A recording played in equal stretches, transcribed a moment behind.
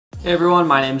Hey everyone,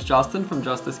 my name is Justin from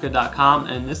justisgood.com,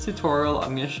 and in this tutorial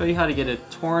I'm going to show you how to get a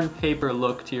torn paper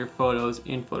look to your photos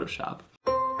in Photoshop.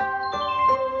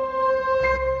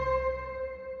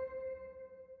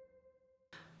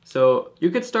 So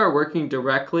you could start working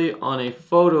directly on a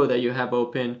photo that you have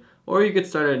open, or you could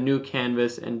start a new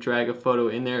canvas and drag a photo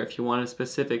in there if you want a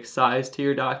specific size to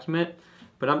your document.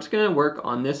 But I'm just going to work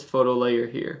on this photo layer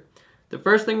here. The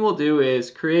first thing we'll do is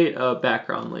create a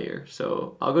background layer.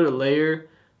 So I'll go to Layer,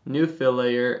 New Fill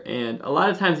Layer, and a lot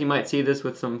of times you might see this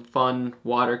with some fun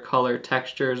watercolor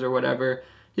textures or whatever.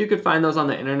 You could find those on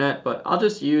the internet, but I'll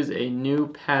just use a new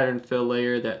pattern fill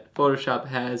layer that Photoshop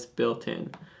has built in.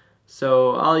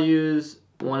 So I'll use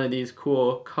one of these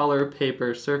cool color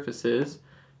paper surfaces,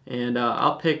 and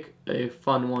I'll pick a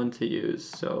fun one to use.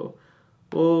 So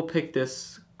we'll pick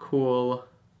this cool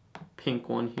pink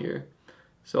one here.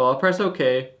 So I'll press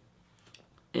OK.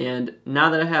 And now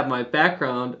that I have my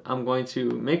background, I'm going to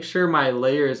make sure my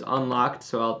layer is unlocked,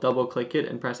 so I'll double click it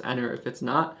and press enter if it's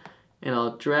not, and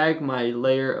I'll drag my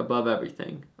layer above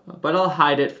everything. But I'll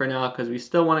hide it for now because we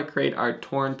still want to create our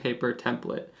torn paper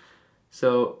template.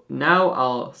 So now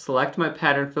I'll select my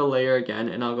pattern fill layer again,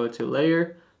 and I'll go to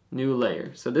Layer, New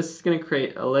Layer. So this is going to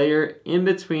create a layer in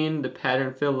between the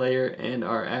pattern fill layer and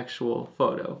our actual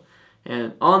photo.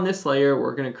 And on this layer,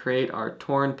 we're going to create our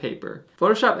torn paper.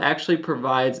 Photoshop actually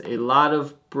provides a lot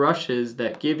of brushes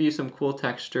that give you some cool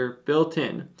texture built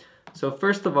in. So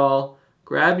first of all,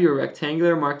 grab your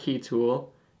rectangular marquee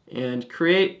tool and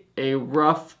create a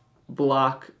rough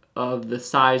block of the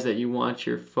size that you want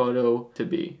your photo to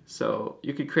be. So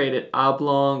you could create it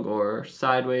oblong or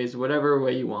sideways, whatever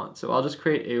way you want. So I'll just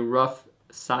create a rough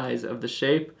size of the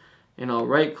shape, and I'll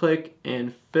right click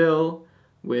and fill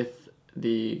with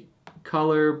the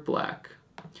color black.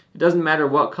 It doesn't matter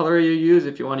what color you use.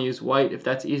 If you want to use white, if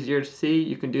that's easier to see,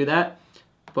 you can do that,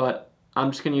 but I'm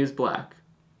just going to use black.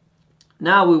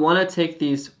 Now we want to take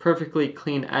these perfectly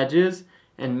clean edges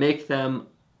and make them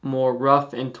more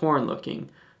rough and torn looking.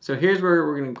 So here's where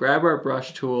we're going to grab our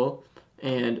brush tool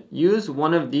and use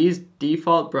one of these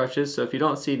default brushes. So if you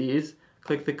don't see these,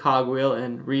 click the cogwheel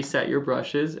and reset your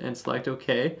brushes and select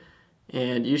OK.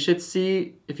 And you should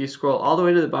see, if you scroll all the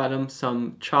way to the bottom,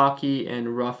 some chalky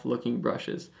and rough looking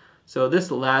brushes. So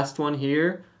this last one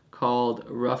here, called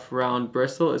Rough Round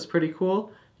Bristle, is pretty cool.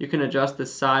 You can adjust the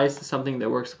size to something that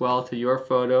works well to your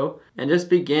photo and just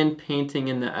begin painting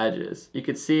in the edges. You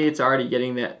can see it's already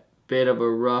getting that bit of a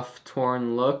rough,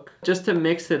 torn look. Just to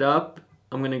mix it up,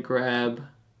 I'm going to grab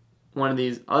one of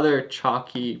these other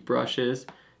chalky brushes,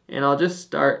 and I'll just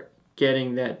start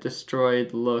getting that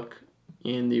destroyed look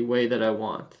in the way that I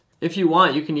want. If you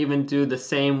want, you can even do the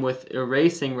same with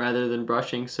erasing rather than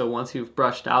brushing. So once you've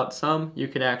brushed out some, you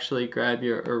can actually grab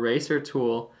your eraser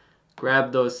tool,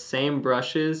 grab those same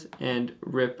brushes and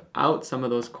rip out some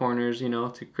of those corners,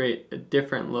 to create a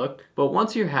different look. But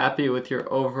once you're happy with your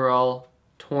overall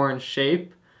torn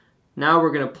shape, now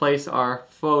we're going to place our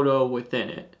photo within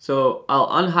it. So I'll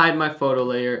unhide my photo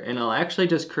layer, and I'll actually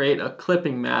just create a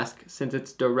clipping mask since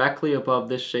it's directly above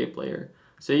this shape layer.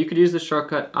 So you could use the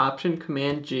shortcut Option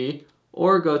Command G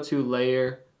or go to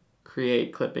Layer,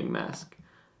 Create Clipping Mask.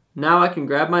 Now I can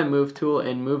grab my Move tool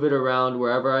and move it around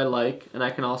wherever I like, and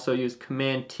I can also use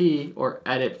Command T or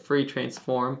Edit Free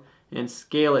Transform and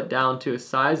scale it down to a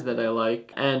size that I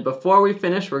like. And before we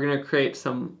finish, we're going to create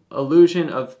some illusion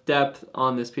of depth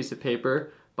on this piece of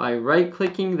paper by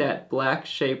right-clicking that black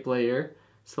shape layer,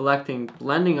 selecting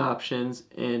Blending Options,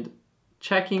 and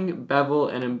checking Bevel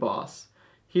and Emboss.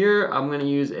 Here I'm going to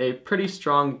use a pretty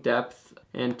strong depth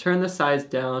and turn the size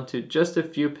down to just a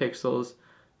few pixels,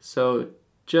 so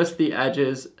just the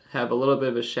edges have a little bit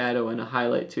of a shadow and a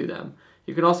highlight to them.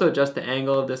 You can also adjust the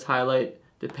angle of this highlight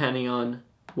depending on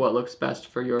what looks best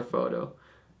for your photo.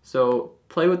 So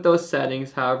play with those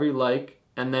settings however you like,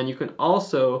 and then you can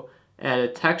also add a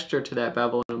texture to that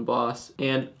bevel and emboss.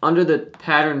 And under the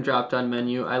pattern drop-down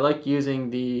menu, I like using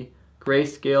the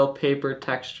grayscale paper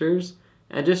textures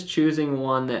and just choosing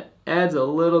one that adds a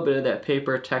little bit of that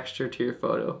paper texture to your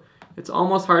photo. It's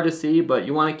almost hard to see, but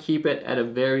you want to keep it at a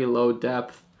very low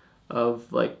depth of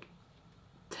like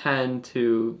 10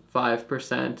 to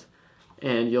 5%,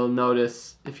 and you'll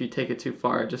notice if you take it too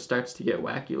far, it just starts to get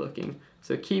wacky looking.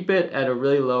 So keep it at a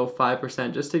really low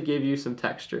 5% just to give you some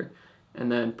texture. And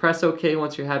then press OK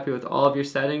once you're happy with all of your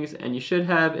settings, and you should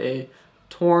have a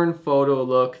torn photo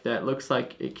look that looks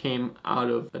like it came out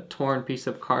of a torn piece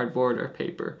of cardboard or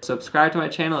paper. Subscribe to my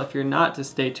channel if you're not to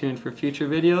stay tuned for future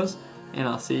videos, and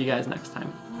I'll see you guys next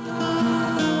time.